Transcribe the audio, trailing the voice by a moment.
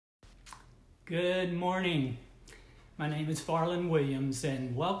Good morning. My name is Farland Williams,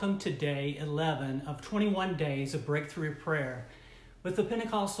 and welcome to day 11 of 21 days of breakthrough prayer with the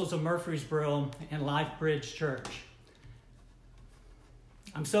Pentecostals of Murfreesboro and Life Bridge Church.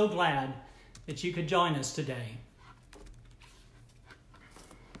 I'm so glad that you could join us today.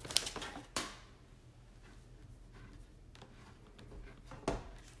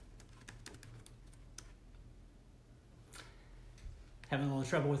 Having a little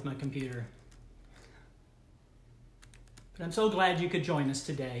trouble with my computer. But I'm so glad you could join us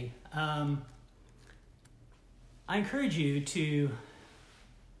today. I encourage you to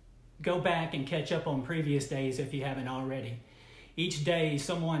go back and catch up on previous days if you haven't already. Each day,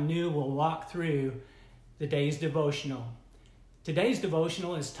 someone new will walk through the day's devotional. Today's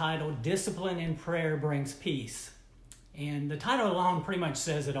devotional is titled, Discipline in Prayer Brings Peace. And the title alone pretty much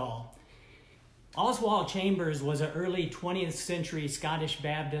says it all. Oswald Chambers was an early 20th century Scottish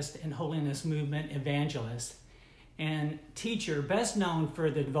Baptist and holiness movement evangelist and teacher, best known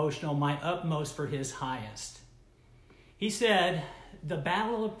for the devotional, My Utmost for His Highest. He said, the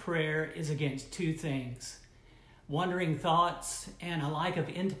battle of prayer is against two things, wandering thoughts and a lack of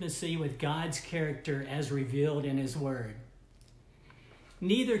intimacy with God's character as revealed in His Word.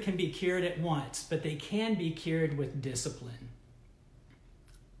 Neither can be cured at once, but they can be cured with discipline.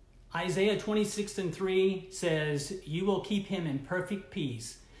 Isaiah 26:3 says, you will keep him in perfect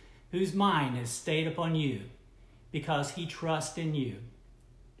peace, whose mind is stayed upon you, because he trusts in you.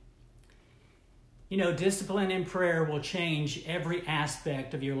 You know, discipline in prayer will change every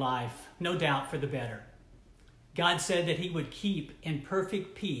aspect of your life, no doubt for the better. God said that he would keep in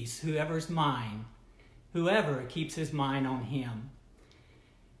perfect peace whoever keeps his mind on him.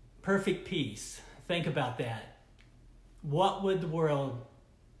 Perfect peace. Think about that. What would the world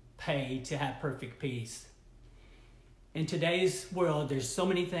pay to have perfect peace? In today's world, there's so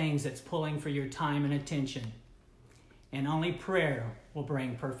many things that's pulling for your time and attention, and only prayer will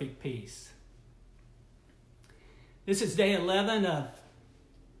bring perfect peace. This is day 11 of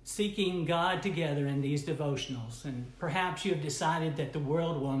seeking God together in these devotionals, and perhaps you have decided that the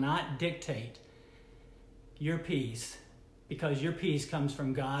world will not dictate your peace because your peace comes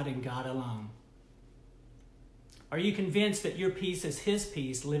from God and God alone. Are you convinced that your peace is His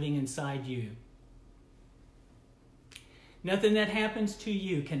peace living inside you? Nothing that happens to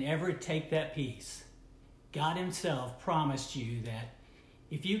you can ever take that peace. God Himself promised you that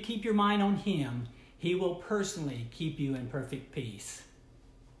if you keep your mind on Him, He will personally keep you in perfect peace.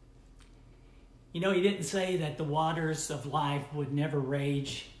 You know, He didn't say that the waters of life would never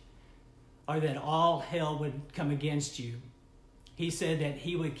rage or that all hell would come against you. He said that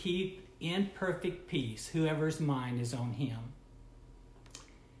He would keep in perfect peace whoever's mind is on Him.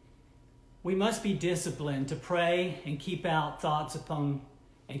 We must be disciplined to pray and keep our thoughts upon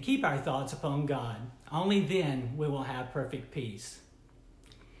God. Only then we will have perfect peace.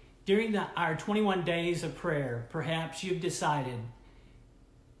 During our 21 days of prayer, perhaps you've decided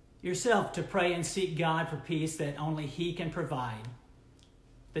yourself to pray and seek God for peace that only He can provide.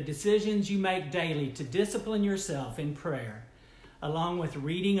 The decisions you make daily to discipline yourself in prayer, along with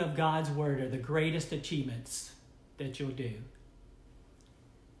reading of God's Word, are the greatest achievements that you'll do.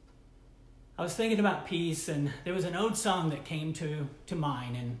 I was thinking about peace, and there was an old song that came to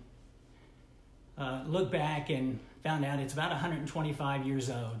mind, and looked back and found out it's about 125 years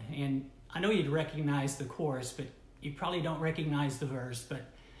old. And I know you'd recognize the chorus, but you probably don't recognize the verse. But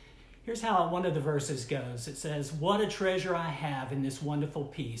here's how one of the verses goes. It says, what a treasure I have in this wonderful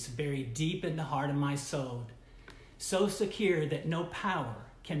peace, buried deep in the heart of my soul, so secure that no power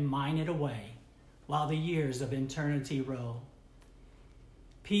can mine it away while the years of eternity roll.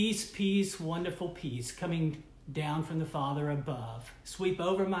 Peace, peace, wonderful peace, coming down from the Father above. Sweep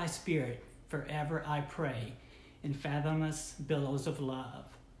over my spirit forever, I pray, in fathomless billows of love.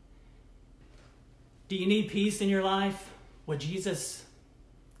 Do you need peace in your life? Well, Jesus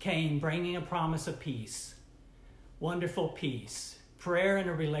came bringing a promise of peace, wonderful peace. Prayer and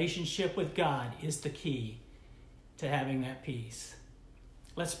a relationship with God is the key to having that peace.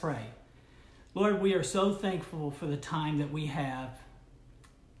 Let's pray. Lord, we are so thankful for the time that we have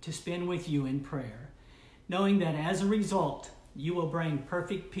to spend with you in prayer, knowing that as a result, you will bring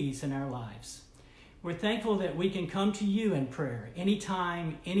perfect peace in our lives. We're thankful that we can come to you in prayer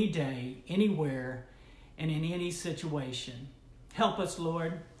anytime, any day, anywhere, and in any situation. Help us,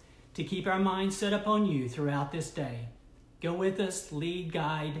 Lord, to keep our minds set upon you throughout this day. Go with us, lead,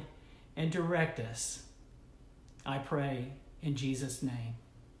 guide, and direct us. I pray in Jesus' name.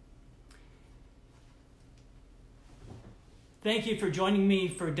 Thank you for joining me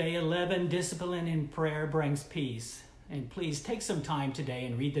for day 11, Discipline in Prayer Brings Peace. And please take some time today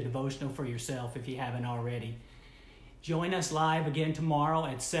and read the devotional for yourself if you haven't already. Join us live again tomorrow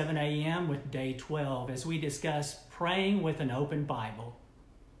at 7 a.m. with day 12 as we discuss praying with an open Bible.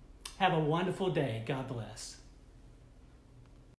 Have a wonderful day. God bless.